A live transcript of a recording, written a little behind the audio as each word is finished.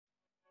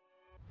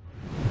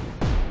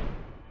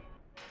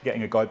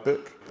getting a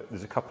guidebook.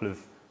 There's a couple of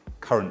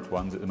current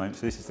ones at the moment.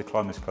 So this is the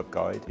Climbers Club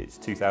guide. It's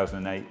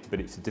 2008, but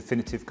it's a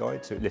definitive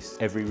guide, so it lists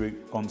every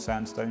route on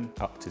Sandstone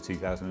up to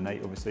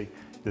 2008, obviously.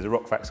 There's a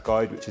Rock Facts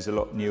guide, which is a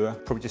lot newer.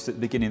 Probably just at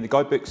the beginning. The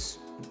guidebooks,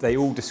 they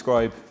all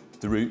describe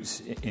the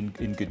routes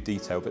in good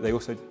detail, but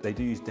they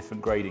do use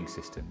different grading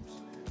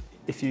systems.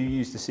 If you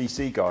use the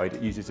CC guide,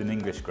 it uses an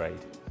English grade.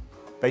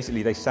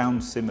 Basically, they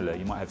sound similar.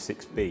 You might have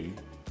 6B,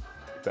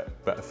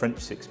 but a French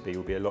 6B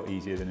will be a lot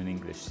easier than an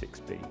English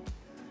 6B.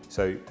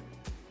 So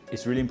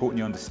it's really important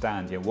you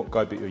understand what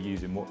guidebook you're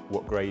using,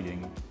 what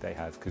grading they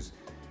have, because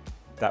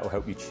that will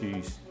help you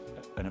choose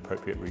an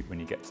appropriate route when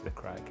you get to the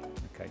crag.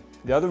 Okay.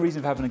 The other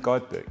reason for having a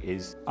guidebook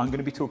is I'm going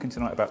to be talking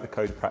tonight about the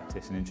code of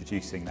practice and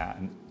introducing that,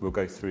 and we'll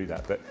go through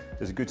that, but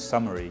there's a good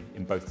summary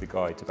in both the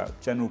guides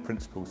about general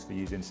principles for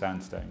using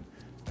Sandstone.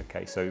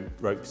 Okay, so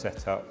rope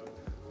setup,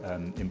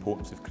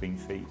 importance of clean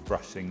feet,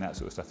 brushing, that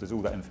sort of stuff. There's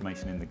all that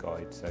information in the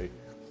guide, so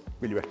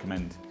really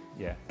recommend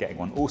getting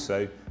one.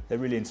 Also, they're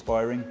really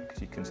inspiring because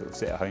you can sort of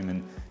sit at home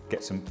and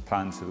get some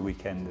plans for the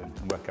weekend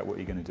and work out what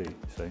you're going to do.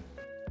 So.